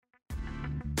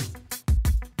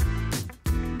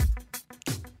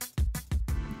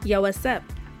Yo, what's up?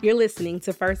 You're listening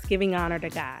to First Giving Honor to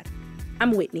God. I'm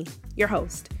Whitney, your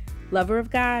host, lover of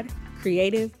God,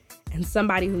 creative, and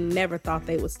somebody who never thought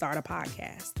they would start a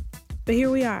podcast. But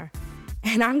here we are.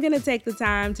 And I'm going to take the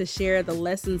time to share the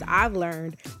lessons I've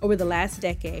learned over the last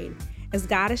decade as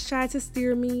God has tried to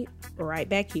steer me right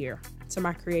back here to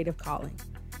my creative calling.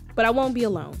 But I won't be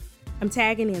alone. I'm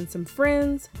tagging in some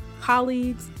friends,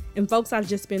 colleagues, and folks I've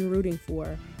just been rooting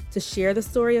for to share the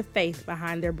story of faith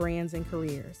behind their brands and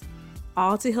careers,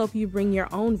 all to help you bring your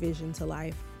own vision to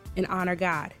life and honor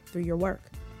God through your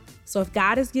work. So if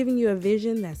God is giving you a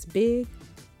vision that's big,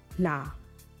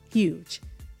 huge,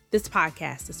 this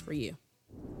podcast is for you.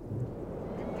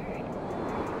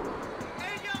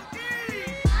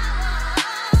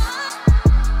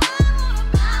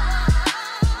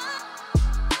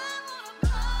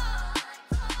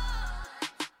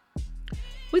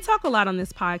 We talk a lot on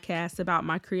this podcast about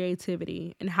my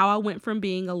creativity and how I went from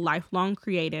being a lifelong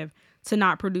creative to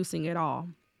not producing at all.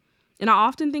 And I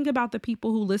often think about the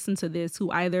people who listen to this who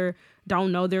either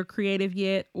don't know they're creative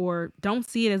yet or don't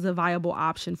see it as a viable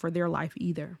option for their life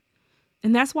either.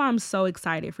 And that's why I'm so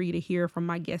excited for you to hear from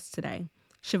my guest today,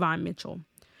 Siobhan Mitchell.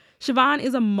 Siobhan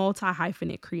is a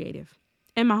multi-hyphenate creative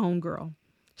and my homegirl.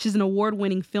 She's an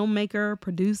award-winning filmmaker,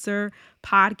 producer,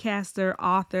 podcaster,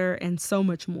 author, and so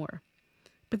much more.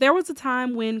 But there was a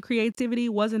time when creativity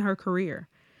wasn't her career,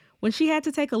 when she had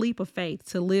to take a leap of faith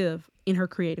to live in her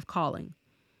creative calling.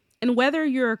 And whether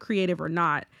you're a creative or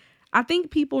not, I think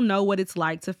people know what it's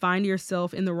like to find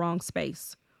yourself in the wrong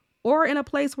space or in a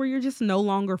place where you're just no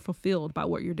longer fulfilled by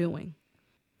what you're doing.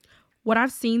 What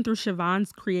I've seen through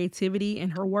Siobhan's creativity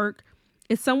and her work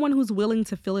is someone who's willing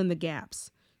to fill in the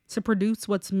gaps, to produce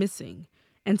what's missing,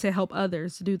 and to help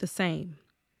others do the same.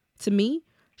 To me,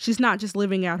 she's not just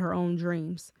living out her own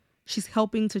dreams. She's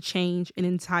helping to change an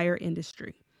entire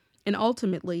industry and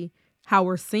ultimately how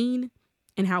we're seen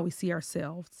and how we see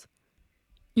ourselves.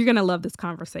 You're going to love this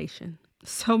conversation.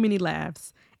 So many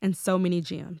laughs and so many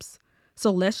gems.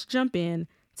 So let's jump in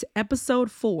to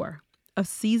episode 4 of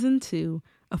season 2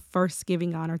 of First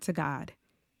Giving Honor to God.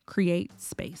 Create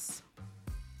Space.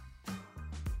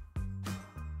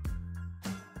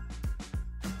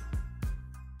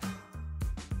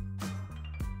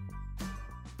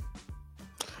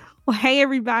 Well, hey,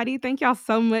 everybody. Thank y'all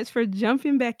so much for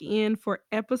jumping back in for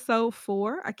episode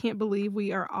 4. I can't believe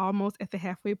we are almost at the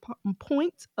halfway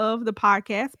point of the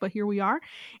podcast, but here we are.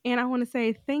 And I want to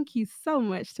say thank you so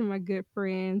much to my good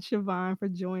friend Siobhan for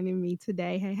joining me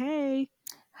today. Hey, hey.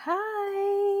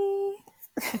 Hi.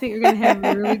 I think you're going to have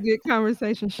a really good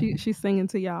conversation. She's singing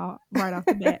to y'all right off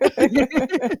the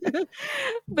bat.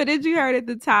 But as you heard at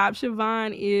the top,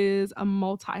 Siobhan is a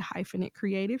multi-hyphenate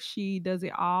creative. She does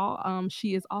it all.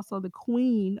 She is also the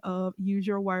queen of use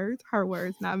your words, her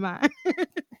words, not mine.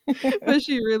 But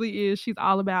she really is. She's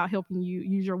all about helping you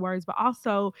use your words, but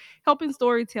also helping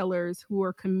storytellers who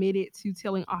are committed to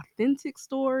telling authentic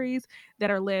stories that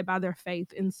are led by their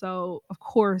faith. And so, of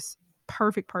course,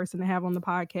 perfect person to have on the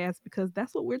podcast because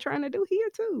that's what we're trying to do here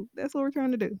too. That's what we're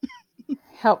trying to do.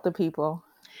 Help the people.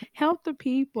 Help the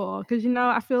people. Because,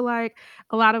 I feel like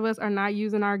a lot of us are not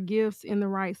using our gifts in the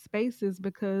right spaces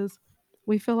because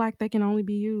we feel like they can only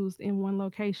be used in one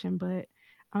location. But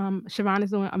Siobhan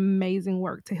is doing amazing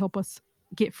work to help us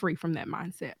get free from that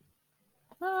mindset.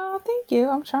 Oh, thank you.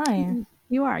 I'm trying.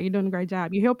 You are. You're doing a great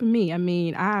job. You're helping me. I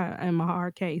mean, I am a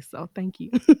hard case, so thank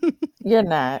you. You're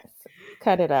not.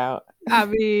 Cut it out. I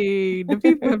mean, the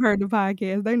people have heard the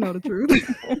podcast. They know the truth.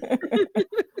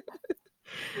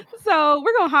 So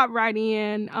we're gonna hop right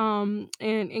in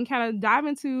and kind of dive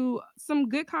into some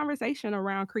good conversation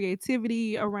around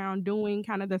creativity, around doing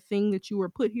kind of the thing that you were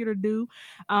put here to do.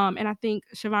 And I think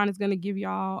Siobhan is gonna give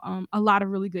y'all a lot of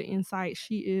really good insight.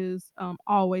 She is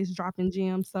always dropping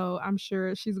gems, so I'm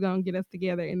sure she's gonna get us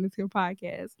together in this here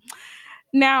podcast.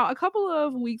 Now, a couple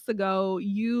of weeks ago,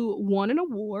 you won an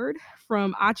award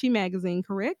from Achi Magazine,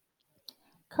 correct?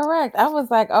 Correct. I was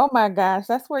like, oh my gosh,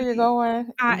 that's where you're going.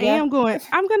 I Yes. am going.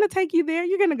 I'm going to take you there.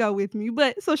 You're going to go with me.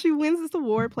 But so she wins this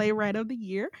award, Playwright of the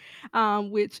Year,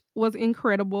 which was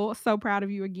incredible. So proud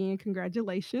of you again.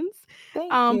 Congratulations.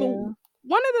 Thank But you.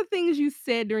 one of the things you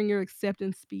said during your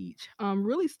acceptance speech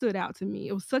really stood out to me.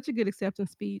 It was such a good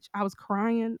acceptance speech. I was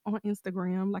crying on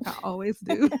Instagram like I always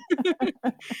do.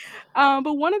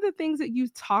 But one of the things that you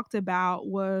talked about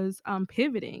was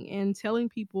pivoting and telling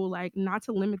people like not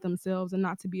to limit themselves and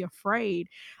not to be afraid.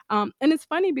 And it's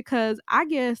funny because I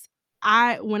guess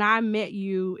I when I met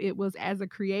you, it was as a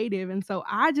creative, and so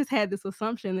I just had this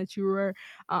assumption that you were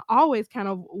always kind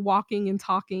of walking and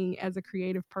talking as a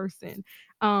creative person.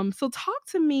 So talk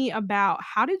to me about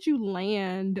how did you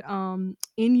land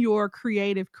in your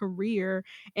creative career,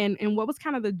 and what was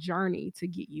kind of the journey to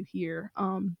get you here?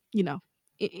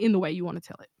 In the way you want to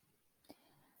tell it.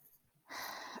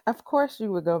 Of course,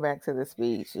 you would go back to the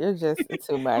speech. You're just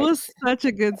too It much. was such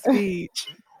a good speech.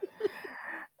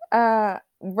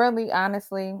 Really,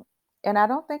 honestly, and I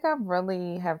don't think I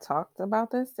really have talked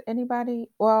about this to anybody.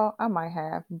 Well, I might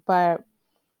have, but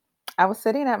I was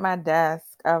sitting at my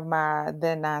desk of my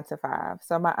then 9 to 5.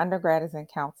 So my undergrad is in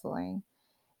counseling.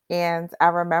 And I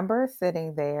remember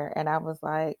sitting there and I was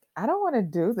like, I don't want to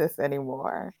do this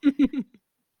anymore.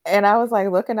 And I was like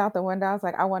looking out the window, I was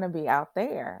like, I want to be out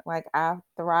there. Like I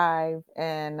thrive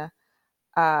in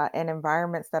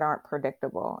environments that aren't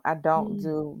predictable. I don't Mm,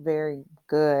 do very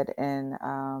good in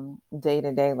day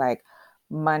to day, like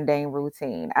mundane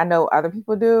routine. I know other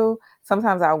people do.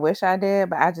 Sometimes I wish I did,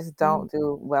 but I just mm, don't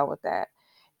do well with that.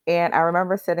 And I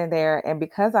remember sitting there, and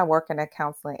because I work in a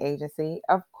counseling agency,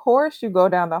 of course you go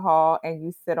down the hall and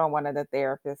you sit on one of the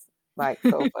therapists like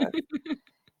sofas.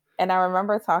 And I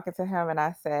remember talking to him and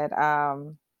I said,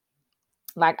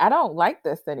 like, I don't like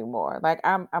this anymore. Like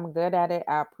I'm good at it.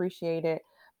 I appreciate it,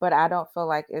 but I don't feel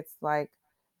like it's like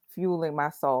fueling my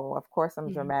soul. Of course I'm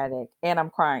mm, dramatic and I'm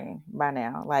crying by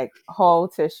now, like whole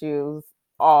tissues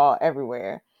all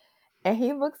everywhere. And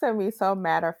he looks at me so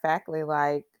matter of factly,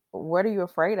 like, what are you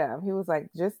afraid of? He was like,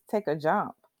 just take a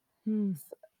jump. mm.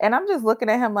 And I'm just looking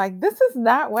at him like, this is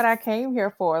not what I came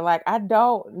here for. Like, I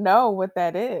don't know what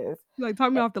that is. Like,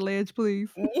 talk me off the ledge, please.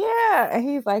 Yeah. And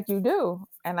he's like, you do.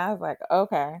 And I was like,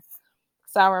 okay.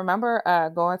 So I remember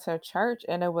going to church,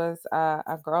 and it was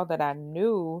a girl that I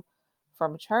knew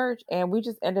from church, and we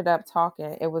just ended up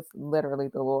talking. It was literally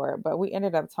the Lord, but we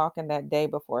ended up talking that day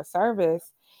before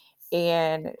service,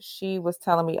 and she was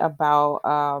telling me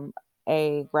about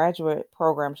a graduate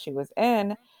program she was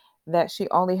in that she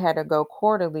only had to go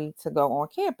quarterly to go on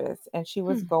campus, and she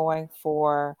was Hmm, going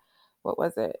for what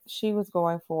was it? She was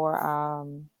going for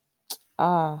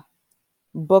uh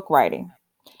book writing.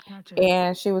 gotcha.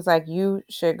 And she was like, you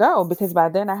should go, because by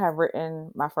then I had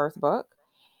written my first book.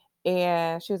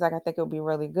 And she was like, I think it'll be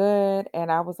really good.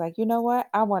 And I was like, you know what?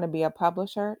 I want to be a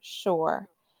publisher. Sure.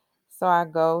 So I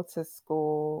go to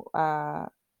school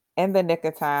in the nick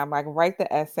of time, like write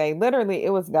the essay. Literally,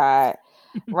 it was God.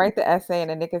 Write the essay in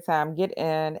the nick of time, get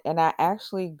in, and I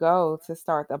actually go to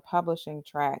start the publishing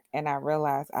track. And I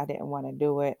realized I didn't want to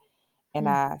do it. And Mm.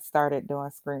 I started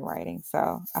doing screenwriting.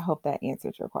 So I hope that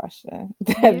answered your question.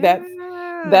 That's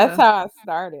Yeah. how I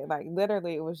started. Like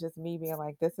literally, it was just me being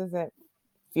like, this isn't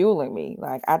fueling me.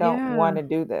 Like I don't want Yeah. to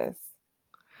do this.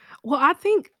 Well, I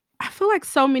feel like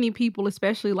so many people,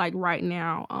 especially like right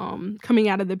now, coming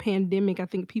out of the pandemic, I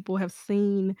think people have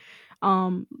seen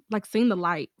seen the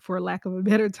light for lack of a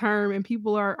better term, and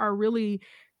people are really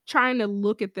trying to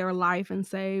look at their life and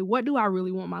say, what do I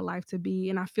really want my life to be?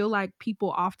 And I feel like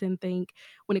people often think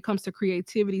when it comes to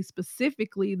creativity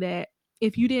specifically that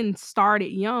if you didn't start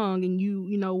it young and you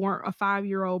weren't a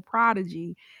 5-year-old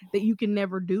prodigy, that you can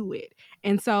never do it.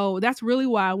 And so that's really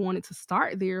why I wanted to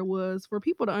start there was for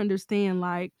people to understand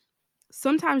like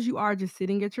sometimes you are just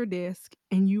sitting at your desk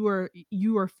and you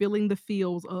are feeling the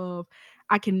feels of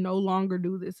I can no longer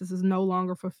do this. This is no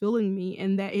longer fulfilling me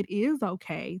and that it is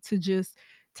okay to just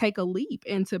take a leap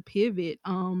and to pivot.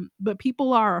 But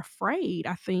people are afraid,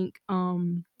 I think,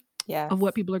 of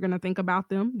what Yes. people are going to think about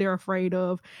them. They're afraid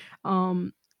of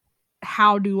um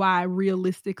how do I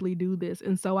realistically do this?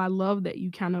 And so I love that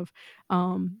you kind of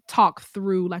talk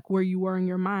through like where you were in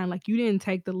your mind. Like you didn't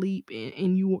take the leap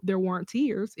and you there weren't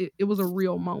tears. It was a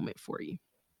real moment for you.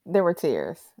 There were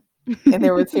tears. And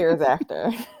there were tears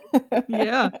after.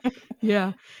 Yeah.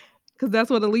 Yeah. Cause that's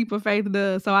what a leap of faith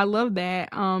does. So I love that.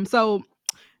 So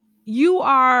you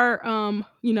are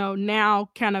now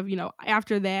kind of,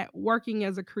 after that, working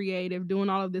as a creative, doing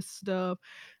all of this stuff.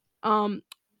 Um,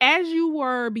 as you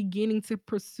were beginning to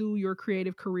pursue your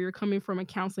creative career, coming from a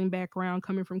counseling background,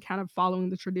 coming from kind of following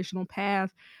the traditional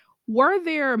path, were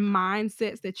there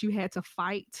mindsets that you had to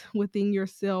fight within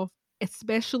yourself,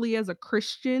 especially as a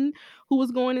Christian who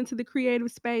was going into the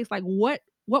creative space? Like what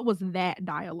was that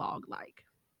dialogue like?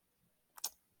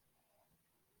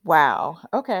 Wow.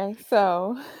 Okay.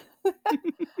 So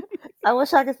I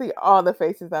wish I could see all the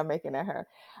faces I'm making at her.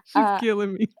 She's Uh,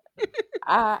 killing me.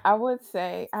 I would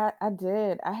say I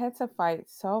did. I had to fight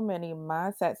so many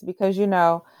mindsets because,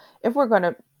 if we're going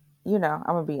to, I'm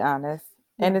going to be honest,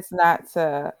 and Yeah. it's not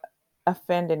to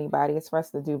offend anybody, it's for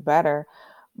us to do better.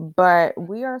 But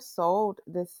we are sold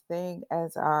this thing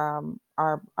as our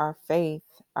faith,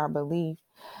 our belief,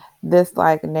 this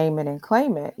like name it and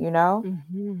claim it, you know?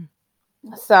 Mhm.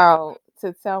 So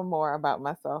to tell more about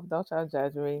myself, don't y'all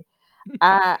judge me.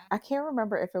 I can't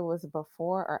remember if it was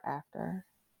before or after.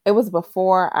 It was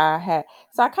before I had,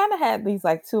 so I kind of had these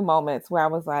like two moments where I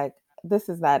was like, this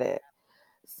is not it.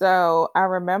 So I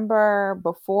remember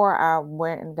before I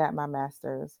went and got my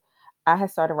master's, I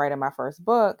had started writing my first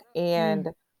book, Mm. and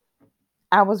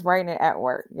I was writing it at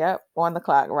work. Yep, on the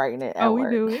clock, writing it Oh, at we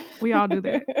work. do it. We all do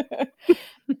that.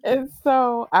 And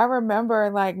so I remember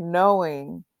like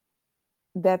knowing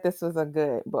that this was a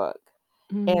good book.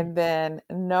 Mm. And then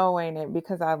knowing it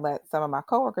because I let some of my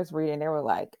coworkers read it and they were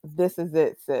like, "This is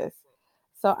it, sis."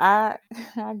 So I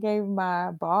I gave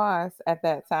my boss at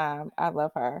that time, I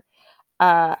love her.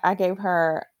 I gave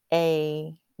her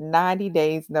a 90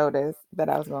 days notice that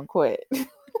I was going to quit.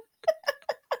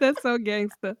 That's so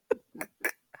gangster.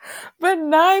 But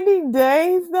 90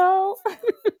 days though.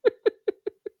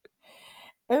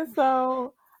 And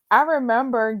so I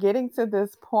remember getting to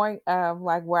this point of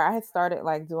like where I had started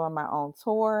like doing my own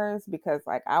tours because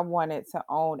like I wanted to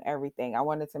own everything. I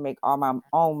wanted to make all my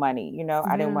own money, you know.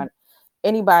 I didn't Yeah. want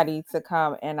anybody to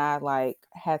come and I like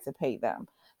had to pay them.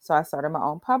 So I started my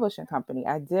own publishing company.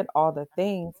 I did all the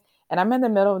things and I'm in the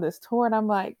middle of this tour and I'm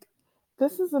like,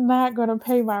 this is not going to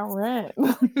pay my rent.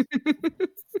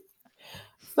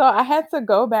 So I had to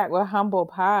go back with humble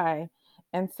pie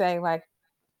and say like,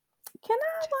 can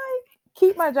I like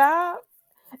keep my job?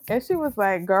 And she was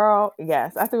like, "Girl,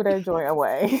 yes." I threw that joint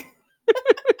away.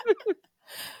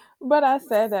 But I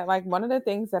said that like one of the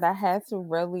things that I had to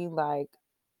really like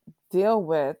deal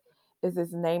with is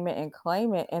this name it and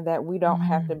claim it, and that we don't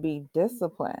have to Mm. be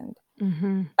disciplined.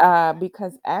 Mhm.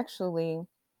 Because actually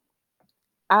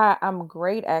I'm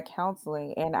great at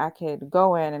counseling and I could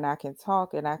go in and I can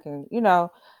talk and I can, you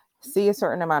know, see a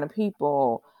certain amount of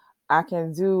people. I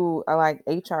can do like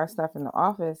HR stuff in the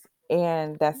office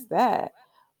and that's that.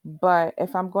 But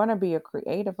if I'm going to be a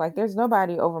creative, like there's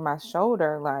nobody over my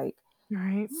shoulder, like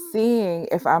Right. seeing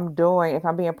if I'm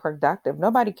being productive.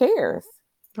 Nobody cares.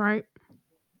 Right.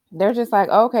 They're just like,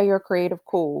 okay, you're creative,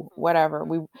 cool, whatever.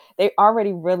 They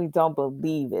already really don't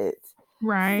believe it.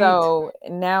 Right. So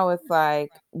now it's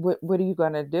like, what are you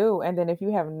gonna do? And then if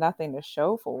you have nothing to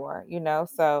show for, you know,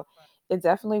 so it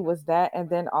definitely was that. And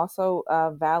then also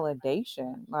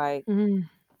validation. Like Mm.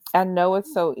 I know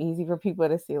it's so easy for people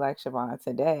to see like Siobhan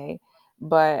today,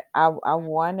 but I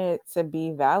wanted to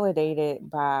be validated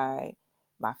by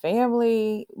my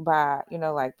family, by, you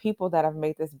know, like people that have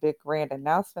made this big grand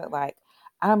announcement, like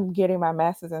I'm getting my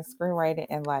master's in screenwriting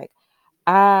and like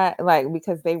I like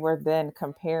because they were then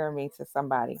comparing me to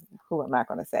somebody who I'm not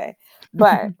gonna say.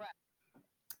 But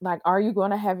like, are you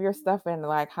gonna have your stuff in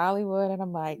like Hollywood? And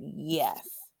I'm like, yes.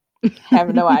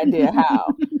 Have no idea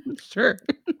how. Sure.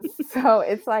 So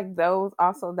it's like those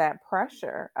also that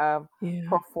pressure of Yeah.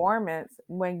 performance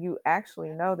when you actually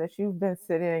know that you've been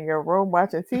sitting in your room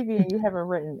watching TV and you haven't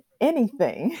written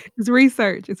anything. It's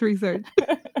research. It's research.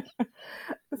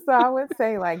 So I would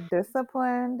say like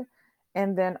disciplined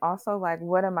and then also like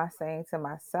what am I saying to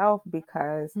myself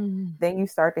because Mm. then you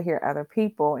start to hear other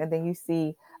people and then you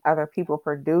see other people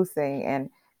producing and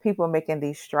people making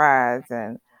these strides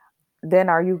and then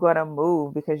are you going to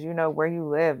move because you know where you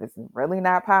live is really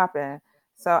not popping.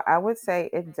 So I would say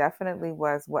it definitely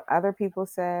was what other people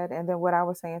said and then what I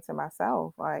was saying to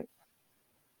myself like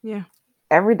Yeah.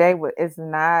 every day is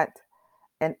not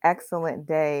an excellent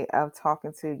day of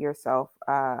talking to yourself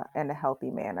in a healthy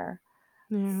manner.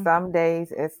 Yeah. Some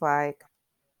days it's like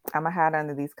I'm gonna hide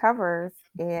under these covers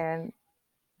and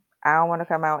I don't want to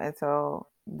come out until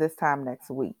this time next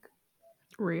week.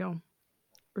 Real.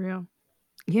 Real.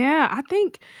 Yeah, I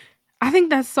think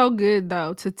that's so good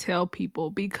though to tell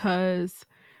people because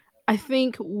I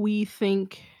think we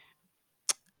think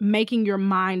making your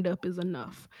mind up is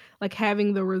enough. Like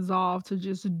having the resolve to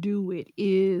just do it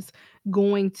is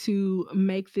going to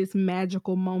make this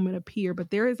magical moment appear.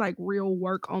 But there is like real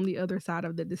work on the other side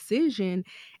of the decision.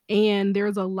 And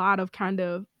there's a lot of kind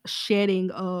of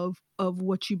shedding of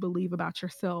what you believe about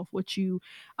yourself, what you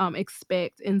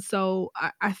expect. And so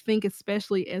I think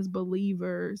especially as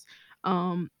believers,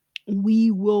 we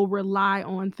will rely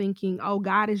on thinking, oh,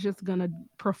 God is just gonna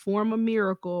perform a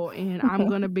miracle and I'm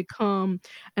gonna become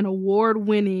an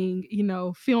award-winning, you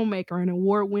know, filmmaker, an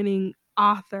award-winning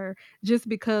author just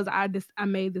because I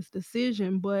made this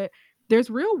decision, but there's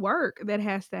real work that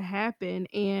has to happen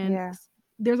and Yeah.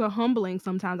 there's a humbling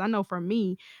sometimes. I know for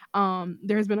me,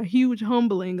 there's been a huge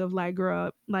humbling of like,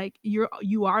 girl, like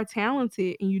you are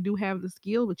talented and you do have the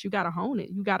skill, but you gotta hone it,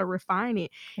 you gotta refine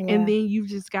it, and Yeah. then you've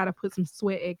just gotta put some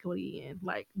sweat equity in.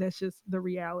 Like that's just the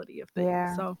reality of things.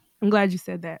 Yeah. So I'm glad you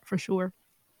said that for sure.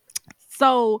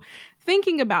 So,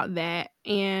 thinking about that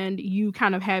and you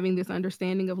kind of having this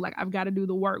understanding of like, I've got to do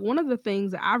the work. One of the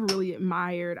things that I've really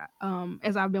admired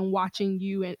as I've been watching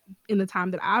you and in the time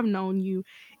that I've known you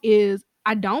is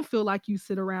I don't feel like you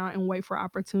sit around and wait for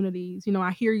opportunities. You know,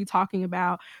 I hear you talking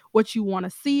about what you want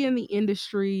to see in the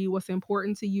industry, what's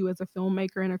important to you as a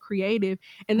filmmaker and a creative.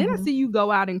 And then I Mhm. see you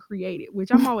go out and create it,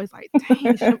 which I'm always like,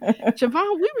 dang,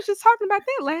 Siobhan, we was just talking about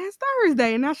that last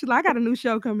Thursday. And now she's like, I got a new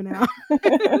show coming out.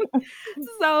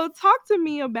 So talk to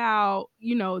me about,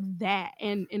 that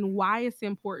and why it's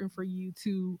important for you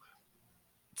to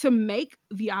make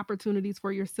the opportunities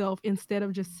for yourself instead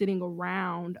of just sitting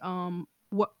around.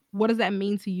 What does that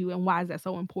mean to you and why is that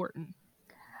so important?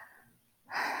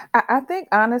 I think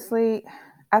honestly,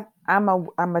 I'm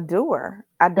a doer.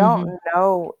 I Mhm. don't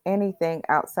know anything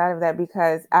outside of that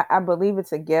because I believe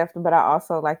it's a gift, but I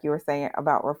also, like you were saying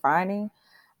about refining,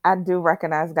 I do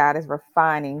recognize God is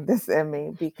refining this in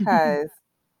me because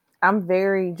I'm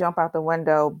very jump out the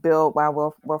window, build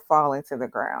while we're falling to the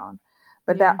ground.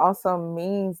 But that Yeah. also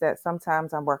means that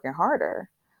sometimes I'm working harder.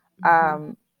 Mhm.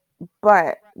 Um,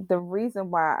 but the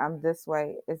reason why I'm this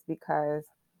way is because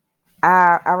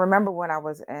I remember when I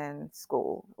was in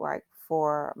school, like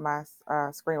for my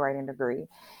screenwriting degree,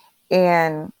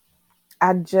 and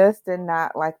I just did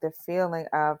not like the feeling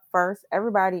of first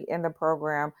everybody in the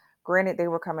program. Granted, they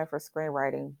were coming for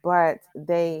screenwriting, but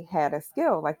they had a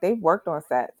skill. Like they worked on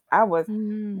sets. I was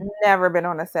Mm. never been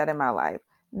on a set in my life.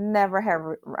 Never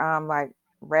have like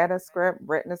read a script,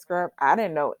 written a script. I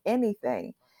didn't know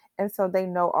anything, and so they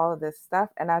know all of this stuff.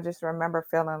 And I just remember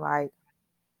feeling like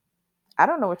I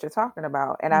don't know what you're talking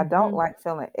about. And I don't Mhm. like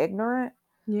feeling ignorant.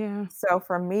 Yeah. So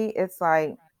for me, it's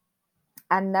like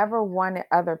I never wanted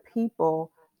other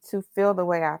people to feel the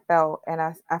way I felt. And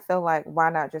I feel like why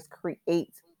not just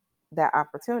create that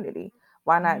opportunity?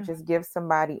 Why not Yeah. just give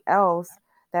somebody else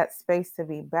that space to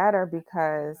be better?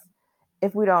 Because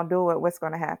if we don't do it, what's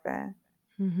going to happen?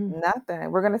 Mhm.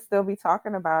 Nothing. We're going to still be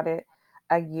talking about it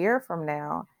a year from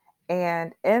now.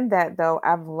 And in that, though,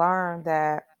 I've learned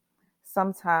that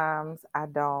sometimes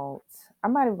I'm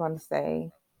not even going to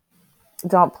say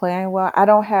don't plan well. I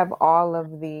don't have all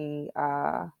of the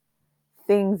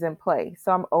things in place.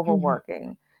 So I'm Mhm.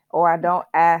 overworking or I don't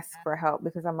ask for help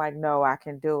because I'm like, no, I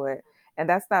can do it. And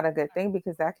that's not a good thing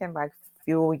because that can like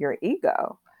fuel your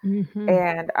ego. Mhm.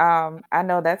 And I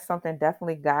know that's something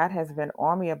definitely God has been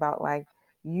on me about. Like,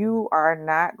 you are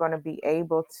not going to be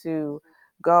able to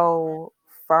go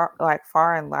far, like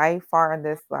far in life, far in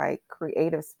this like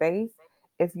creative space,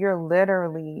 if you're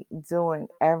literally doing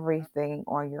everything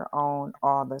on your own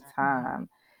all the time.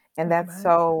 And Talk that's about it.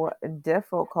 so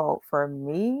difficult for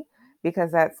me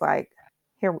because that's like,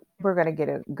 here, we're going to get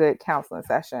a good counseling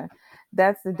session.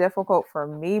 That's difficult for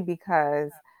me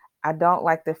because I don't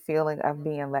like the feeling of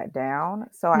being let down.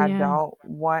 So I Yeah. don't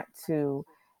want to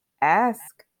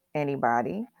ask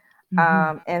anybody.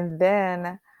 Mhm. And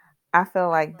then I feel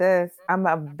like this, I'm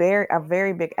a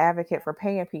very big advocate for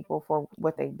paying people for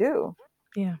what they do.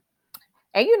 Yeah.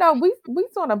 And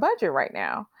we's on a budget right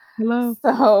now. Hello.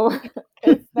 So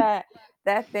it's that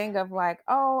thing of like,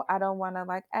 oh, I don't want to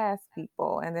like ask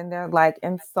people and then they're like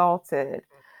insulted.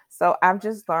 So I've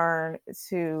just learned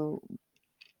to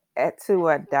to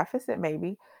a deficit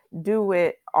maybe do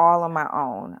it all on my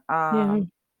own. Yeah.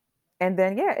 And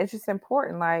then yeah, it's just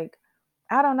important. Like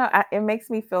I don't know, it makes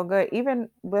me feel good. Even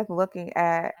with looking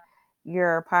at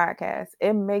your podcast,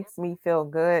 it makes me feel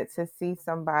good to see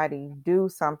somebody do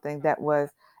something that was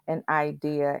an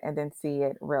idea and then see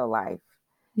it real life.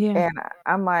 Yeah. And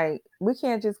I'm like, we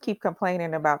can't just keep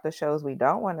complaining about the shows we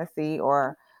don't want to see,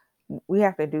 or we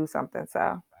have to do something.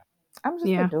 So I'm just a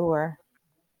Yeah. doer.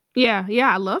 Yeah,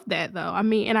 yeah, I love that though. I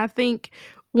mean, and I think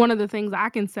one of the things I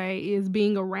can say is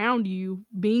being around you,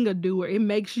 being a doer, it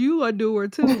makes you a doer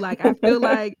too. Like I feel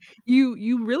like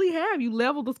you really have you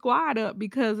leveled the squad up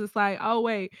because it's like, oh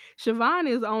wait, Siobhan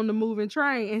is on the moving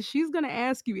train and she's gonna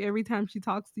ask you every time she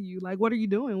talks to you, like, what are you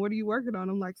doing? What are you working on?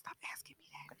 I'm like, stop asking me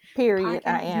that. Period.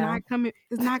 I Podcast am.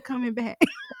 is not coming back.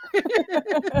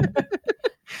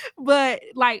 But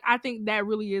like I think that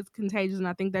really is contagious and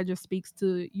I think that just speaks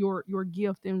to your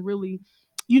gift and really,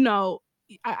 you know,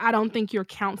 I don't think your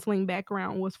counseling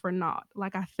background was for naught.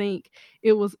 Like I think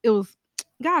it was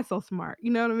God's so smart.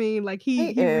 You know what I mean? Like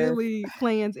He he is. really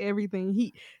plans everything.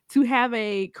 He to have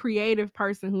a creative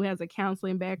person who has a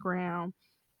counseling background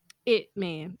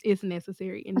It's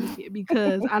necessary and needed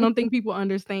because I don't think people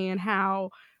understand how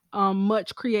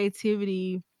much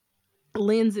creativity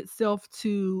lends itself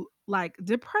to like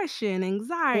depression, Yeah,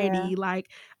 anxiety,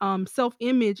 like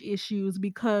self-image issues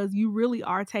because you really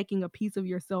are taking a piece of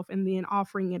yourself and then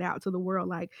offering it out to the world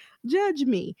like judge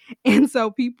me. And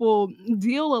so people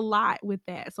deal a lot with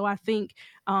that. So I think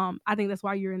that's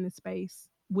why you're in this space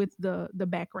with the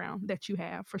background that you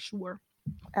have for sure.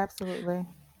 absolutely.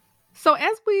 So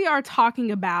as we are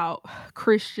talking about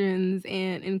Christians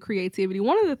and creativity,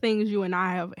 one of the things you and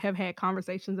I have had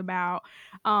conversations about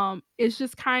is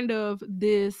just kind of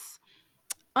this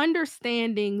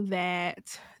understanding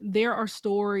that there are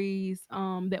stories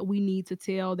that we need to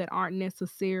tell that aren't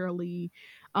necessarily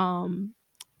um,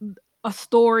 a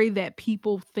story that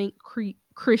people think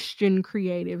Christian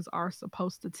creatives are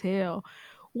supposed to tell.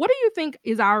 What do you think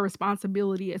is our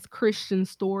responsibility as Christian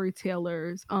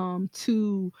storytellers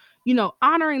to,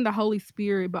 honoring the Holy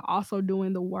Spirit but also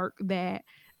doing the work that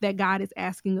God is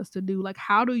asking us to do? Like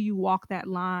how do you walk that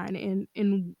line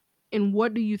and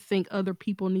what do you think other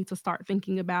people need to start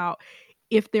thinking about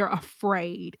if they're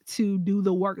afraid to do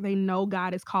the work they know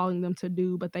God is calling them to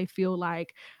do, but they feel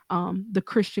like the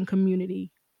Christian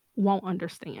community won't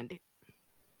understand it?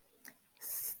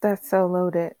 That's so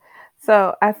loaded.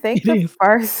 So I think It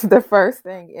is. the first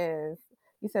thing is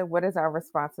you said, what is our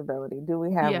responsibility? Do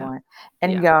we have Yeah. one?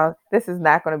 And Yeah. y'all, this is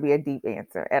not going to be a deep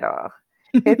answer at all.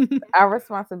 It's our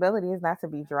responsibility is not to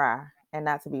be dry and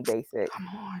not to be basic. Come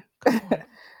on. Come on.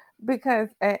 Because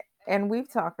and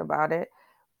we've talked about it,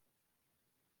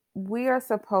 we are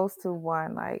supposed to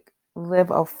one like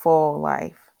live a full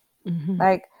life. Mhm.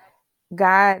 Like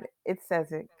God, it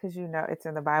says it because it's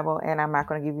in the Bible, and I'm not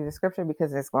going to give you the scripture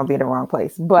because it's going to be the wrong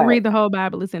place. But Read the whole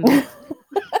Bible, it's in there.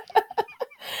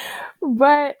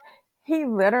 but he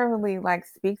literally like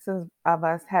speaks of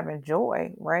us having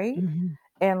joy, right? Mhm.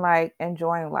 And like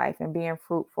enjoying life and being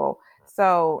fruitful.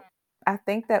 So I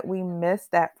think that we miss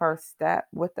that first step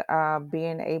with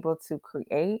being able to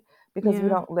create because we Yeah.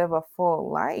 don't live a full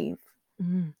life.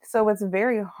 Mhm. So it's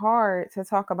very hard to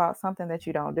talk about something that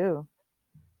you don't do.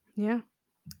 Yeah.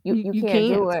 You You can't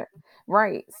do can't. it.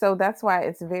 Right. So that's why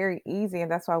it's very easy,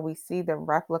 and that's why we see the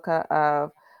replica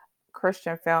of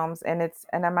Christian films, and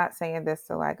I'm not saying this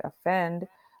to like offend,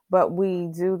 but we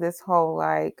do this whole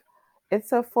like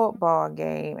it's a football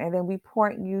game and then we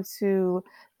point you to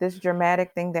this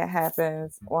dramatic thing that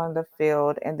happens on the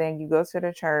field and then you go to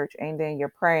the church and then you're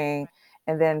praying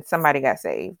and then somebody got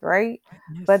saved, right?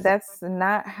 But Yes. that's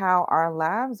not how our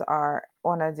lives are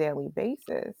on a daily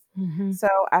basis. Mhm. So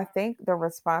I think the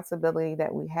responsibility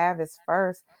that we have is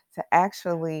first to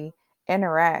actually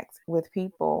interact with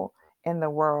people in the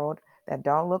world that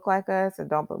don't look like us and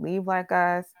don't believe like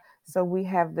us. So we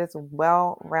have this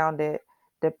well rounded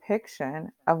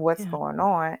depiction of what's Yeah. going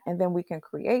on, and then we can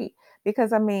create.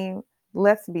 Because, I mean,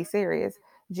 let's be serious.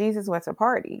 Jesus went to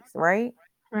parties, right?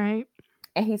 Right.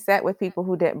 And he sat with people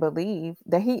who didn't believe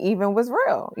that he even was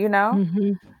real, you know?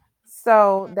 Mhm.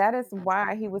 So that is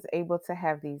why he was able to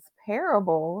have these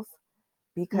parables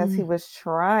because he Mm. was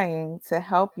trying to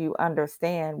help you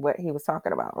understand what he was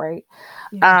talking about, right?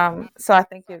 Yeah. So I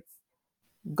think it's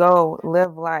go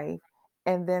live life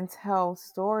and then tell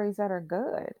stories that are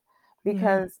good Yeah.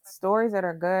 because stories that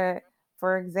are good,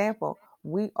 for example,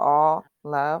 we all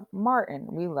love Martin,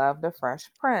 we love the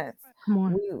Fresh Prince, Come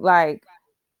on. we like,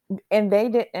 and they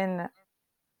didn't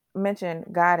mention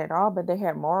God at all, but they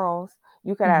had morals.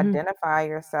 You could Mhm. identify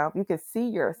yourself, you could see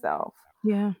yourself.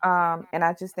 Yeah. And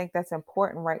I just think that's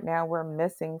important right now. We're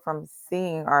missing from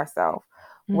seeing ourselves.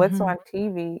 What's Mhm. on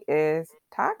TV is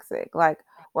toxic. Like,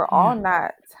 we're Yeah. all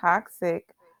not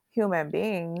toxic human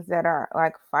beings that are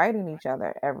like fighting each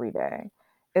other every day.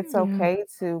 It's Yeah. okay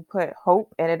to put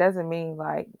hope, and it doesn't mean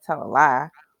like tell a lie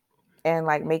and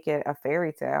like make it a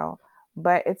fairy tale,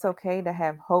 but it's okay to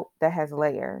have hope that has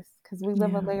layers because we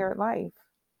live a Yeah. layered life.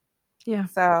 Yeah.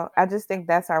 So I just think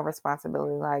that's our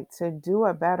responsibility, like to do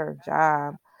a better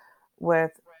job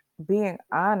with being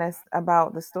honest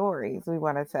about the stories we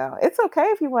want to tell. It's okay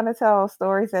if you want to tell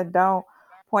stories that don't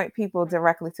point people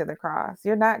directly to the cross.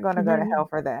 You're not going to go to Very hell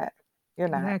for that. You're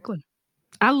not. exactly.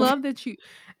 I love that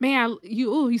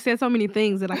you said so many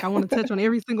things that like I want to touch on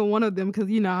every single one of them because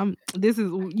I'm this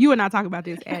is you and I talk about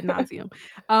this ad nauseum.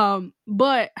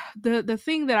 But the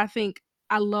thing that I think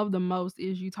I love the most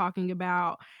is you talking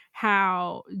about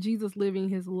how Jesus living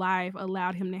his life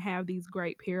allowed him to have these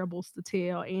great parables to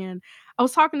tell. And I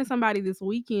was talking to somebody this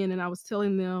weekend and I was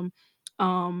telling them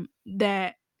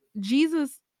that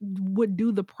Jesus would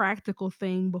do the practical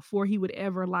thing before he would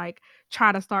ever like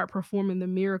try to start performing the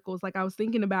miracles. Like I was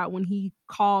thinking about when he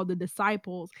called the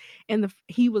disciples and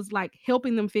he was like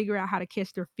helping them figure out how to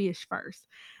catch their fish first.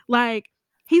 Like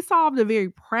he solved a very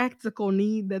practical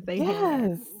need that they had.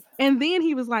 Yes. And then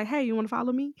he was like, "Hey, you want to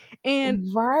follow me?" And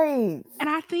Right.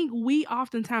 I think we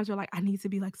oftentimes are like, I need to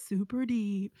be like super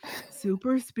deep,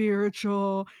 super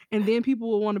spiritual, and then people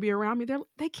will want to be around me.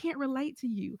 They can't relate to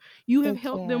you. You have They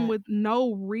helped them can't. with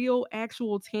no real,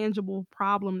 actual, tangible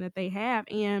problem that they have.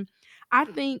 And I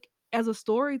think as a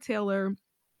storyteller,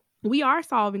 we are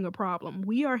solving a problem.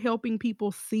 We are helping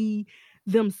people see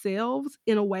themselves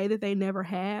in a way that they never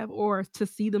have or to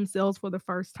see themselves for the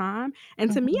first time.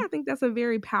 And to me, Mhm. I think that's a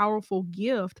very powerful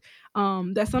gift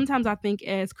that sometimes I think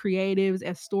as creatives,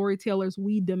 as storytellers,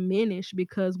 we diminish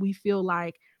because we feel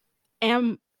like,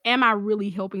 am I really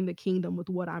helping the kingdom with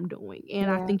what I'm doing? And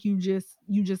I Yeah. think you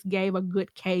just gave a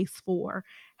good case for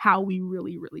how we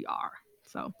really, really are.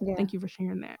 So Yeah. thank you for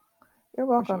sharing that You're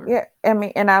for welcome. sure. Yeah. I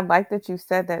mean, and I like that you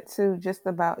said that too, just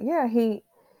about, yeah,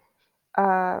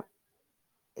 uh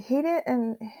he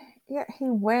didn't yeah, he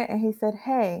went and he said,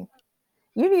 "Hey,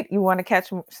 you want to catch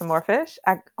some more fish?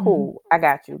 Mhm. Cool. I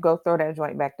got you. Go throw that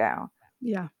joint back down."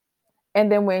 Yeah.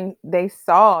 And then when they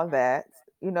saw that,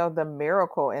 the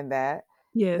miracle in that,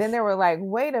 then Yes. they were like,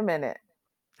 "Wait a minute."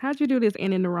 How'd you do this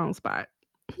and in the wrong spot?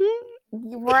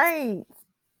 Right.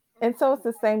 And so it's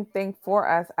the same thing for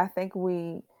us. I think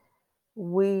we,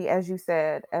 as you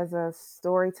said, as a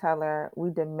storyteller,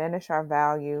 we diminish our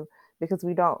value because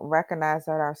we don't recognize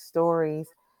that our stories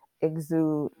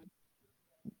exude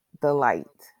the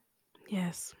light.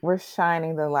 Yes. We're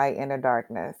shining the light in the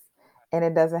darkness. And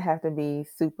it doesn't have to be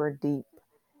super deep.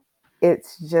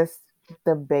 It's just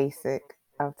the basic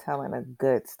of telling a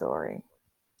good story.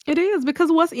 It is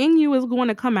because what's in you is going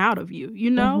to come out of you,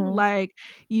 you know? Mhm. Like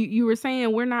you were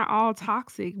saying we're not all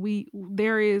toxic.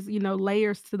 There is,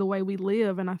 layers to the way we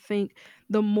live and I think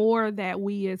the more that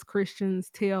we as Christians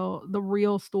tell the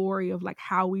real story of like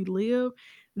how we live,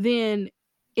 then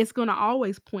it's going to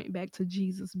always point back to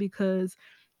Jesus because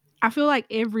I feel like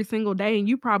every single day, and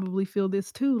you probably feel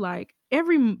this too, like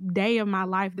every day of my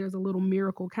life, there's a little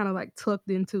miracle kind of like tucked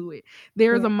into it.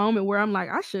 There's Yeah. a moment where I'm like,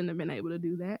 I shouldn't have been able to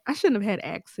do that. I shouldn't have had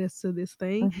access to this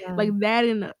thing. Like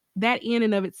Mhm. that in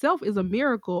and of itself is a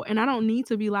miracle. And I don't need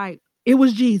to be like, it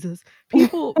was Jesus.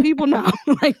 People know,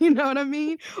 like, you know what I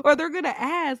mean? Or they're gonna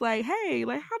ask, like, hey,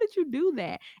 like, how did you do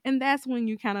that? And that's when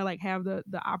you kind of like have the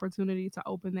opportunity to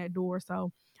open that door.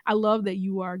 So I love that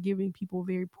you are giving people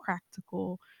very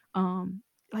practical um,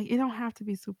 like, it don't have to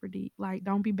be super deep, like,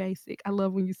 don't be basic. I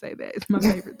love when you say that, it's my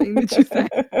favorite thing that you say.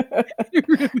 It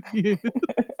really is.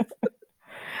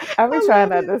 I be I trying love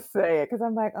not it. to say it because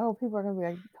I'm like, "Oh, people are gonna be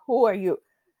like, 'Who are you?'"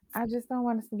 I just don't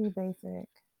want us to be basic.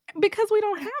 Because we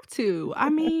don't have to. I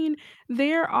mean,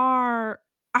 there are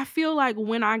I feel like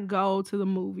when I go to the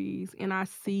movies and I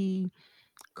see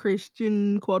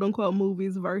Christian, quote, unquote,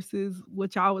 "movies" versus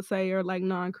what y'all would say are, like,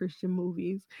 non-Christian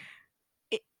movies,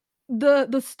 it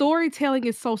the storytelling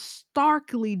is so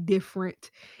starkly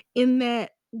different in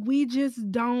that we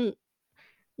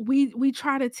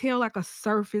try to tell like a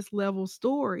surface level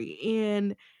story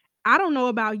and I don't know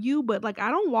about you, but like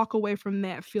I don't walk away from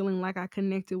that feeling like I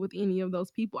connected with any of those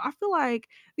people. I feel like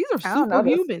these are I don't know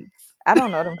this. superhumans. I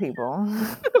don't know them people.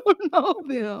 I don't know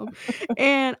them.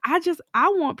 And I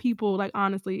want people like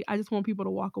honestly, I just want people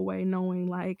to walk away knowing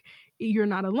like you're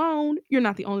not alone. You're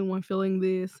not the only one feeling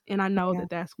this. And I know Yeah. that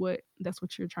that's what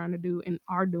you're trying to do and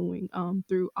are doing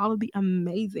through all of the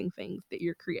amazing things that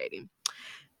you're creating.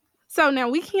 So now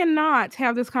we cannot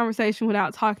have this conversation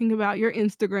without talking about your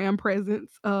Instagram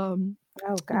presence. Oh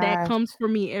That gosh. comes for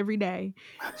me every day.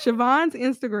 Siobhan's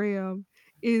Instagram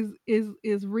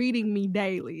is reading me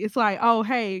daily. It's like, oh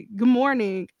hey, good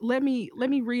morning. Let me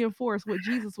reinforce what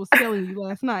Jesus was telling you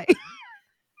last night.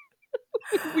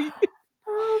 we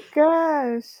Oh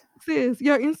gosh. Sis,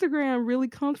 your Instagram really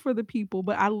comes for the people,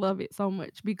 but I love it so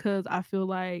much because I feel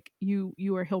like you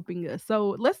are helping us.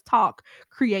 So let's talk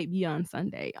Create Beyond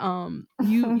Sunday.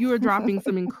 You are dropping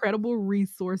some incredible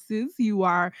resources. You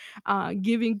are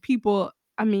giving people.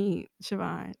 I mean,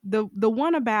 Siobhan, the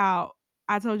one about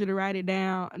I told you to write it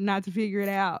down, not to figure it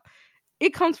out.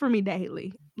 It comes for me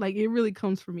daily. Like it really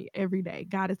comes for me every day.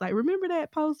 God is like, remember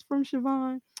that post from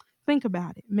Siobhan? Think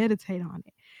about it, meditate on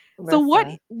it. So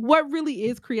Listen. what really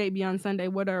is Create Beyond Sunday?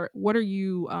 What are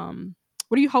you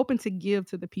hoping to give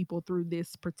to the people through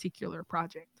this particular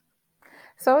project?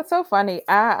 So it's so funny.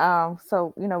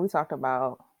 So we talked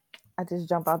about I just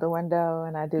jump out the window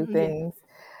and I do Yeah. things.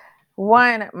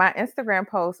 One, my Instagram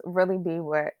posts really be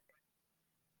what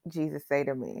Jesus say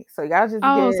to me. So y'all just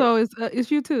Oh, get, so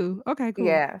it's you too. Okay, cool.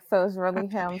 yeah. So it's I really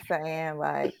him saying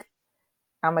like,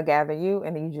 I'm gonna gather you,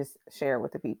 and then you just share it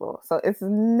with the people. So it's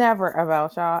never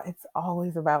about y'all. It's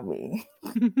always about me,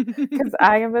 because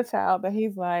I am the child that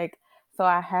he's like. So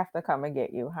I have to come and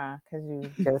get you, huh? Because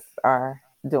you just are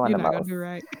doing You're the not gonna most, do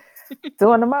right.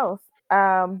 doing the most.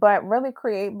 But really,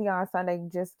 Create Beyond Sunday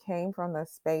just came from the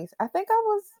space. I think I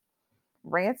was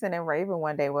ranting and raving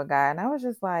one day with God, and I was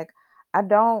just like, I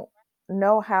don't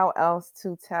know how else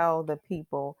to tell the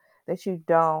people that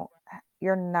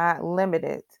you're not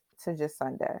limited to just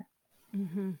Sunday.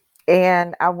 Hmm.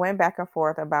 And I went back and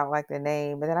forth about like the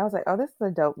name, and then I was like, oh, this is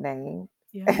a dope name.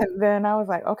 Yeah. And then I was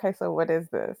like, okay, so what is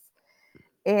this?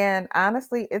 And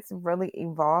honestly, it's really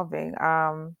evolving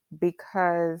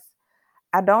because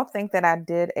I don't think that I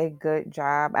did a good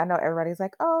job. I know everybody's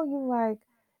like, "Oh, you like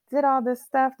did all this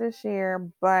stuff this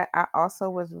year," but I also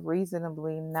was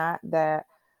reasonably not that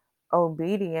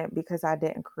obedient because I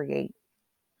didn't create.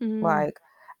 Mm-hmm. Like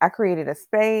I created a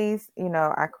space,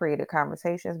 I created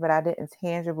conversations, but I didn't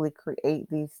tangibly create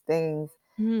these things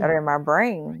that are in my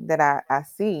brain that I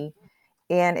see.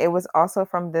 And it was also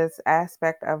from this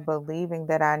aspect of believing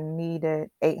that I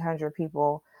needed 800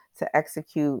 people to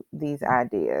execute these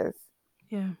ideas.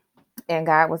 Yeah. And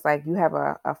God was like, you have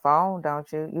a phone, don't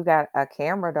you? You got a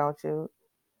camera, don't you?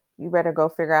 You better go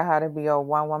figure out how to be a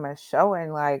one woman show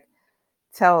and like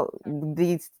tell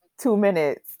these 2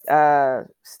 minute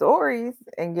stories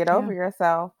and get Yeah. over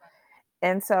yourself.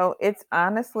 And so it's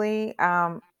honestly,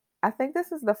 I think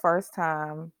this is the first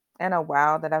time in a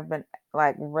while that I've been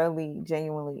like really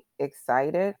genuinely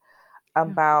excited Yeah.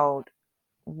 about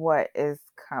what is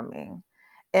coming.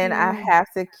 And I Yeah.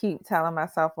 have to keep telling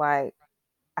myself, like,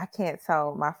 I can't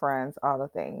tell my friends all the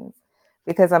things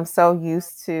because I'm so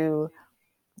used to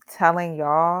telling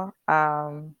y'all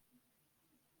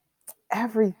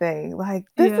everything. Like,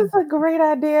 this Yeah. is a great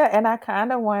idea. And I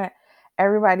kind of want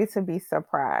everybody to be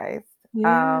surprised.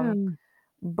 Yeah. Um,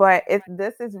 but if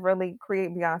this is really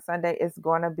Create Beyond Sunday, it's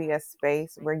going to be a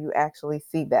space where you actually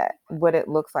see that, what it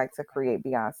looks like to create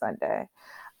Beyond Sunday.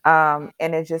 And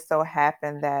it just so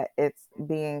happened that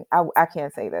I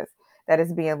can't say this, that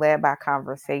it's being led by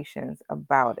conversations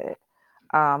about it.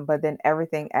 But then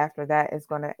everything after that is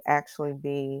going to actually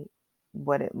be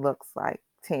what it looks like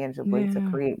tangibly to Yeah.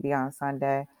 create Beyond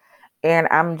Sunday. And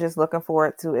I'm just looking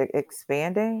forward to it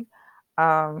expanding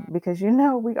because,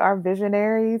 we are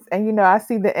visionaries. And, I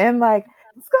see the end like,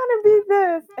 it's going to be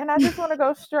this. And I just want to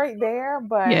go straight there.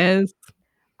 But Yes.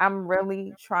 I'm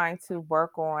really trying to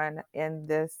work on in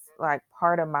this like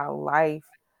part of my life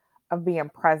of being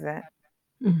present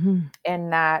Hmm. and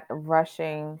not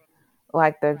rushing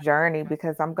like the journey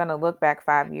because I'm going to look back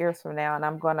 5 years from now and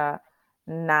I'm going to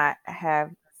not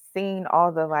have seen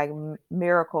all the like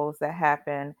miracles that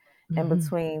happen in Hmm.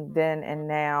 between then and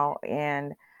now.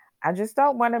 And I just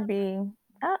don't want to be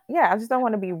I just don't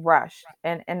want to be rushed,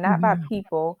 and not by Yeah.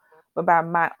 people but by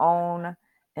my own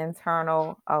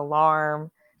internal alarm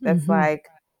that's Hmm. like,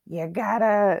 you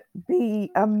gotta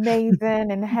be amazing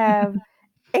and have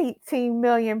 18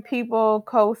 million people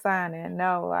co-signing.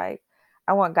 No, like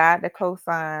I want God to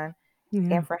co-sign Yeah.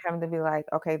 and for him to be like,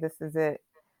 okay, this is it.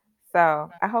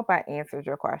 So I hope I answered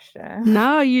your question.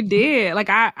 No, you did. Like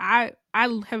I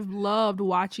have loved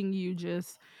watching you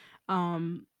just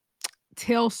um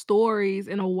tell stories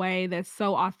in a way that's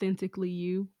so authentically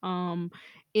you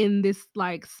in this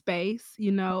like space,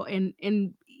 and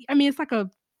I mean it's like a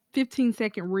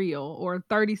 15-second reel or a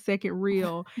 30-second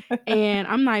reel, and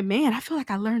I'm like, man, I feel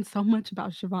like I learned so much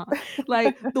about Siobhan.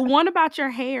 Like the one about your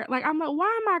hair, like I'm like,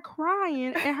 why am I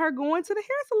crying at her going to the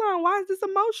hair salon? Why is this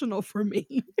emotional for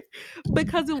me?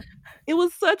 Because it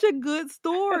was such a good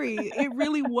story. It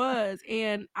really was.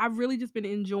 And I've really just been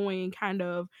enjoying kind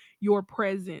of your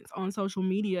presence on social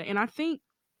media. And I think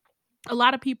a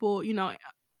lot of people, I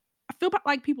feel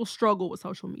like people struggle with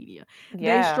social media. They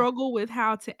Yeah. struggle with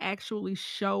how to actually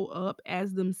show up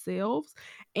as themselves.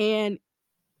 And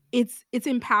it's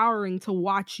empowering to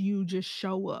watch you just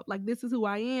show up. Like, this is who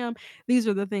I am. These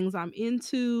are the things I'm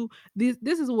into. This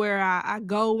is where I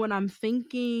go when I'm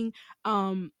thinking.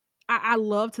 Um, I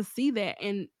love to see that,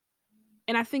 and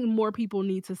I think more people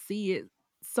need to see it.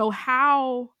 So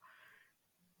how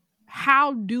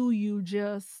do you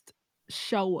just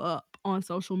show up on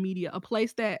social media? A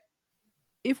place that,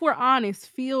 if we're honest,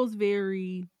 feels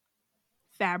very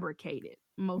fabricated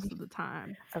most of the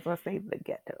time. I was gonna say the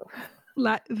ghetto.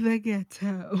 Like the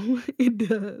ghetto. It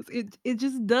does. It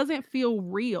just doesn't feel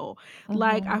real.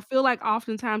 Like, I Hmm. feel like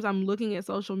oftentimes I'm looking at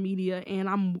social media and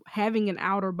I'm having an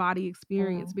outer body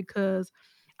experience Mm. because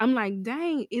I'm like,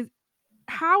 "Dang, is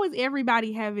how is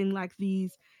everybody having, like,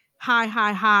 these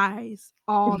highs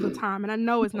all the time. And I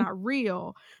know it's not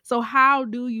real. So how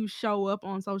do you show up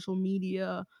on social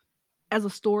media as a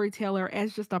storyteller,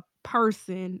 as just a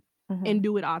person, Mhm. and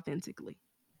do it authentically?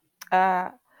 Uh,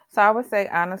 so I would say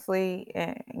honestly,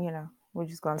 we're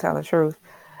just gonna tell the truth.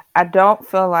 I don't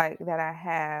feel like that I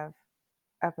have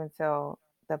up until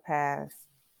the past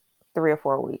 3 or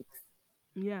 4 weeks.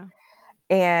 Yeah.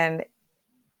 And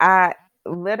I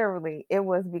literally, it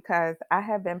was because I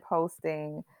have been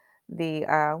posting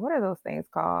what are those things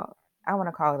called? I want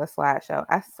to call it a slideshow.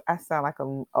 I sound like a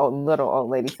little old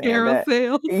lady saying that.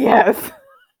 Carousels. Yes.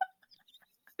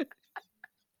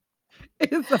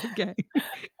 It's okay.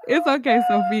 It's okay,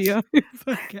 Sophia. It's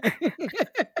okay.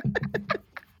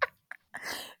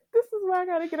 This is why I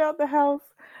gotta get out the house.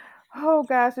 Oh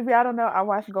gosh, if y'all don't know, I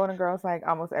watch Golden Girls like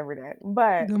almost every day.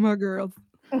 But Them my girls.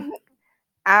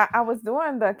 I was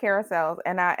doing the carousels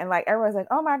and like everyone's like,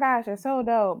 oh my gosh, you're so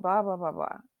dope, blah blah blah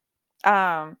blah.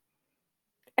 Um,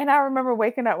 and I remember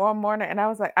waking up one morning and I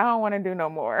was like, I don't want to do no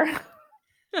more.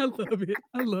 I love it.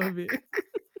 I love it.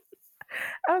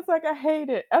 I was like, I hate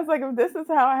it. I was like, if this is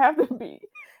how I have to be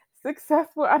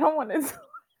successful, I don't want to.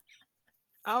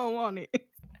 I don't want it.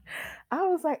 I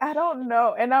was like, I don't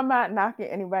know. And I'm not knocking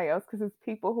anybody else because it's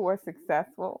people who are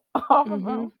successful off of Mhm.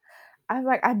 them. I was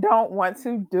like, I don't want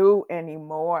to do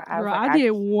anymore. I was Girl, like, I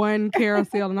did one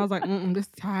carousel and I was like, this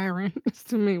is tiring. It's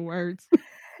too many words.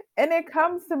 and it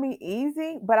comes to me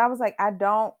easy, but I was like, I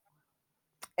don't.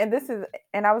 And this is,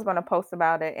 and I was going to post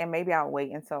about it, and maybe I'll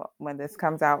wait until when this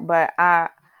comes out. But I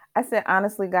said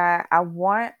honestly, guy, I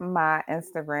want my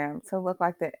Instagram to look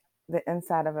like the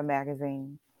inside of a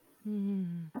magazine.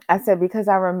 Mm. I said because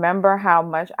I remember how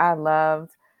much I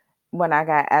loved when I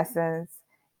got Essence,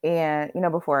 and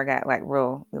before I got like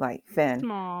real like thin,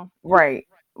 Small. right?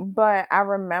 But I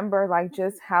remember like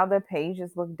just how the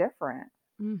pages look different.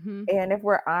 Mhm. And if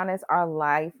we're honest, our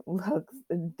life looks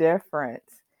different.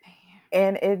 Man.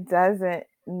 And it doesn't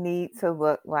need to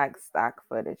look like stock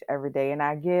footage every day. And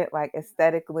I get like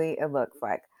aesthetically, it looks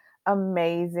like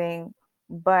amazing.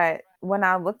 But when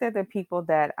I looked at the people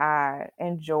that I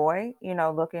enjoy,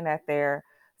 looking at their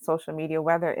social media,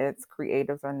 whether it's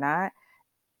creatives or not,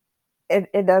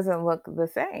 it doesn't look the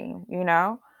same.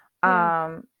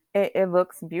 Yeah. It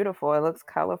looks beautiful, it looks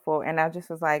colorful. And I just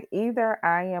was like, either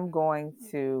I am going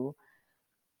to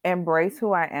embrace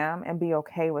who I am and be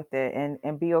okay with it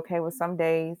and be okay with some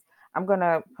days I'm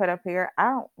gonna put up here, I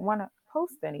don't wanna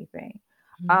post anything.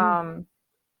 Mhm. Um,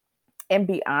 and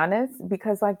be honest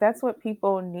because like that's what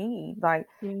people need. Like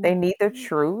Yeah. they need the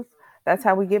truth. That's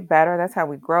how we get better, that's how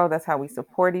we grow, that's how we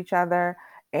support each other.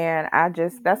 And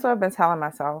that's what I've been telling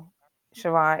myself,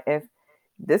 Siobhan, if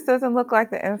this doesn't look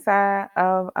like the inside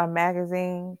of a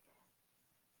magazine,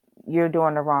 you're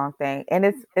doing the wrong thing. And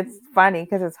it's funny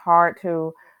because it's hard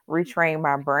to retrain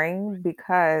my brain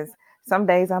because some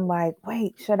days I'm like,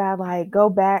 wait, should I like go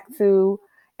back to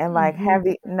and like Mhm. have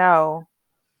the no,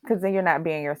 because then you're not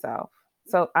being yourself.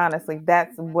 So honestly,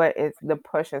 that's what it's the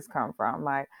push has come from.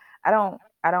 Like I don't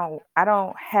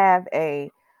have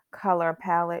a color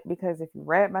palette because if you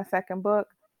read my second book,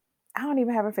 I don't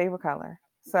even have a favorite color.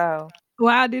 So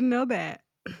Well, I didn't know that.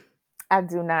 I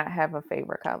do not have a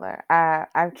favorite color.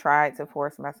 I've tried to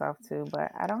force myself to,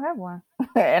 but I don't have one,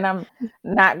 and I'm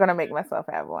not gonna make myself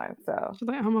have one. So She's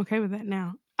like, "I'm okay with that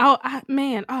now." Oh,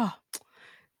 man,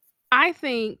 I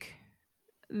think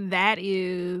that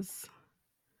is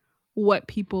what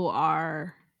people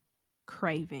are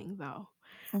craving, though.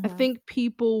 I mhm. think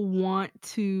people want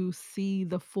to see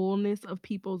the fullness of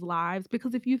people's lives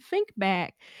because if you think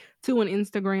back to when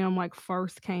Instagram, like,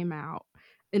 first came out,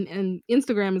 and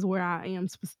Instagram is where I am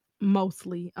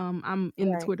mostly, I'm in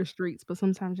the Right, Twitter streets, but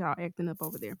sometimes y'all acting up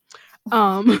over there.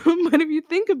 But if you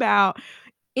think about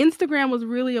Instagram was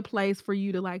really a place for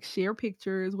you to, like, share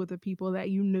pictures with the people that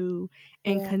you knew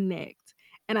and yeah, connect.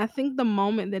 And I think the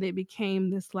moment that it became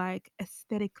this, like,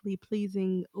 aesthetically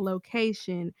pleasing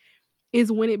location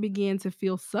is when it began to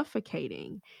feel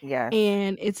suffocating, yes,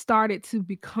 and it started to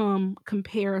become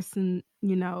comparison,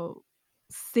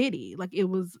 city. Like, it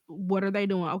was, "What are they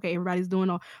doing? Okay, everybody's doing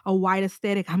a white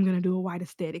aesthetic, I'm gonna do a white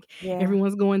aesthetic. yeah,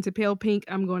 Everyone's going to pale pink,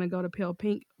 I'm gonna go to pale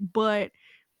pink." But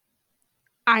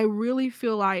I really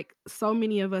feel like so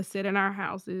many of us sit in our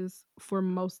houses for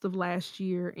most of last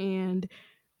year, and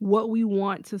what we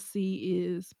want to see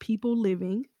is people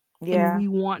living, and yeah, we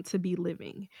want to be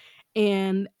living.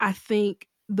 And I think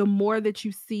the more that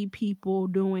you see people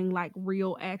doing like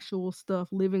real, actual stuff,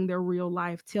 living their real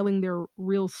life, telling their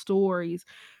real stories,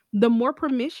 the more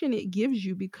permission it gives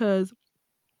you because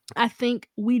I think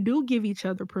we do give each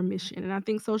other permission, and I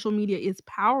think social media is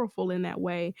powerful in that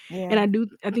way, and Yeah,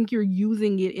 I think you're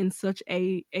using it in such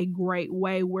a great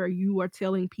way where you are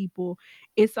telling people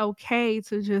it's okay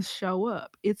to just show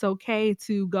up. It's okay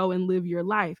to go and live your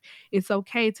life. It's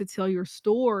okay to tell your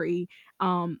story.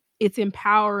 It's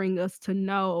empowering us to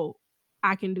know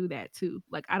I can do that too.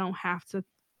 Like, I don't have to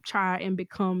try and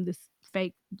become this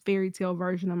fake fairy tale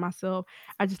version of myself.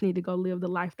 I just need to go live the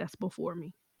life that's before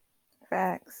me.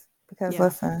 facts. Because Yeah.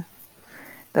 listen,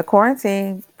 the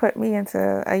quarantine put me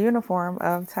into a uniform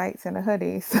of tights and a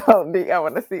hoodie. So do y'all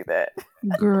want to see that?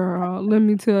 Girl, let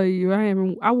me tell you,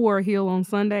 I wore a heel on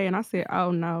Sunday and I said,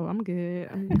 "Oh no, I'm good.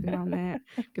 I'm good on that.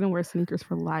 Gonna wear sneakers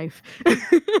for life."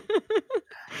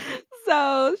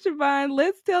 So, Siobhan,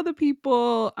 let's tell the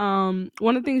people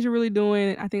one of the things you're really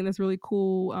doing, I think that's really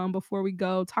cool. Before we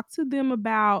go, talk to them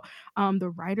about the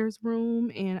writer's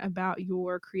room and about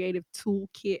your creative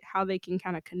toolkit, how they can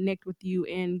kind of connect with you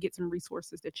and get some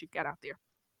resources that you've got out there.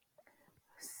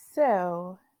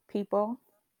 So, people,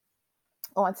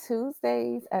 on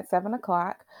Tuesdays at 7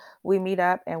 o'clock, we meet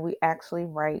up and we actually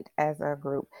write as a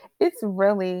group. It's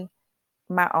really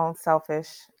my own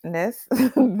selfishness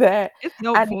that It's I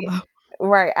helpful need. though.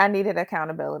 Right, I needed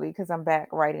accountability because I'm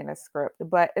back writing a script,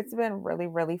 but it's been really,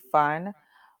 really fun.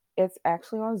 It's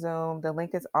actually on Zoom. The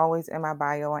link is always in my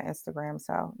bio on Instagram,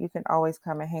 so you can always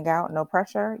come and hang out. No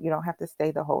pressure. You don't have to stay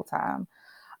the whole time.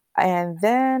 And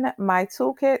then my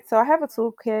toolkit. So I have a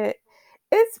toolkit.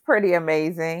 It's pretty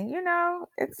amazing.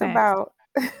 It's Facts. about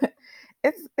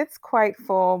it's quite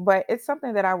full, but it's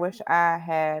something that I wish I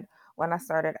had when I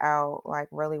started out, like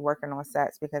really working on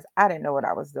sets because I didn't know what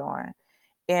I was doing.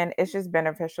 And it's just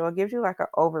beneficial. It gives you like an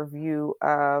overview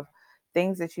of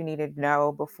things that you need to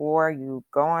know before you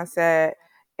go on set.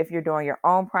 If you're doing your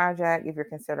own project, if you're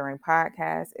considering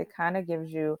podcasts, it kind of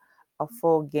gives you a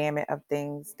full gamut of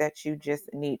things that you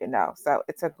just need to know. So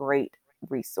it's a great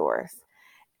resource.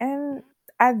 And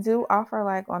I do offer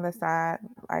like on the side,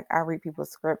 like I read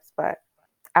people's scripts, but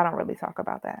I don't really talk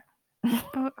about that.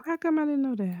 How come I didn't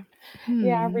know that?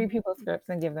 Yeah, I Hmm. read people's scripts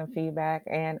and give them feedback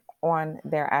and on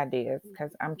their ideas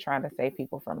because I'm trying to save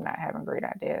people from not having great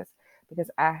ideas because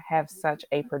I have such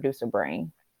a producer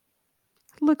brain.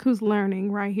 Look who's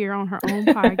learning right here on her own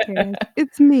podcast.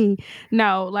 It's me.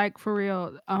 No, like for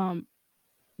real.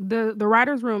 The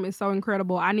writer's room is so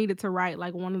incredible. I needed to write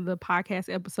like one of the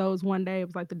podcast episodes one day. It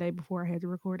was like the day before I had to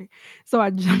record it. So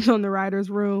I jumped on the writer's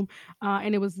room,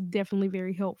 and it was definitely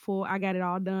very helpful. I got it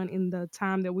all done in the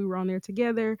time that we were on there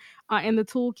together. And the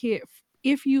toolkit,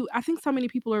 if you, I think so many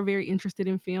people are very interested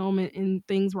in film and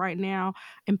things right now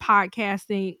and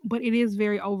podcasting, but it is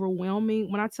very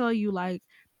overwhelming. When I tell you, like,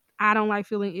 I don't like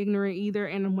feeling ignorant either.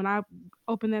 And when I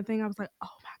opened that thing, I was like, oh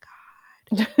my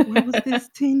God, where was this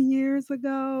 10 years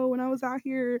ago when I was out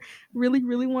here really,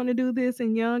 really wanting to do this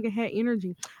and young and had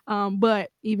energy?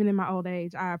 But even in my old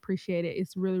age, I appreciate it.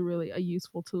 It's really, really a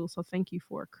useful tool. So thank you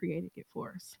for creating it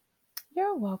for us.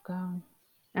 You're welcome.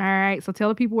 All right. So tell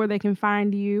the people where they can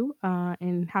find you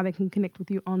and how they can connect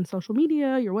with you on social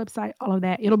media, your website, all of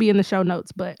that. It'll be in the show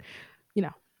notes, but you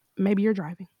know, maybe you're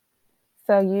driving.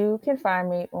 So you can find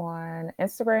me on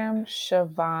Instagram,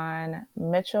 Siobhan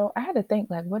Mitchell. I had to think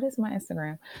like, what is my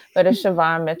Instagram? But it's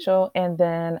Siobhan Mitchell. And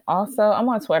then also I'm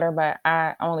on Twitter, but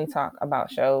I only talk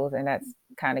about shows and that's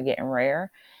kind of getting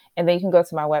rare. And then you can go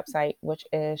to my website, which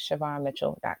is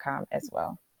SiobhanMitchell.com as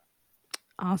well.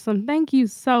 Awesome. Thank you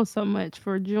so, so much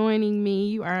for joining me.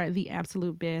 You are the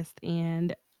absolute best.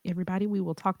 And everybody, we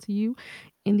will talk to you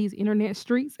in these internet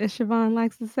streets, as Siobhan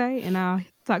likes to say. And I'll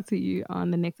talk to you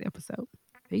on the next episode.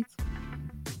 Peace.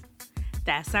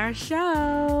 That's our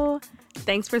show.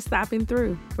 Thanks for stopping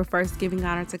through for First Giving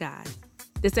Honor to God.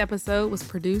 This episode was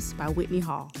produced by Whitney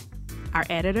Hall. Our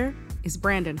editor is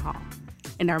Brandon Hall.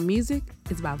 And our music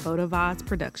is by Vodavods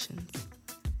Productions.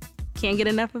 Can't get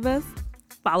enough of us?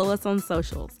 Follow us on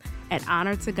socials at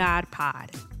Honor to God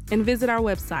Pod and visit our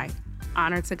website,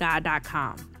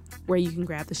 honortogod.com, where you can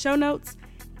grab the show notes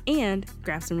and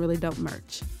grab some really dope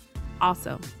merch.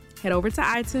 Also, head over to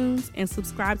iTunes and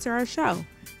subscribe to our show.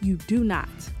 You do not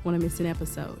want to miss an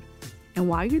episode. And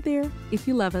while you're there, if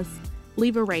you love us,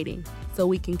 leave a rating so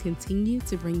we can continue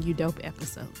to bring you dope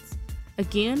episodes.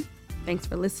 Again, thanks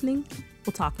for listening.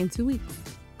 We'll talk in 2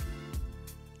 weeks.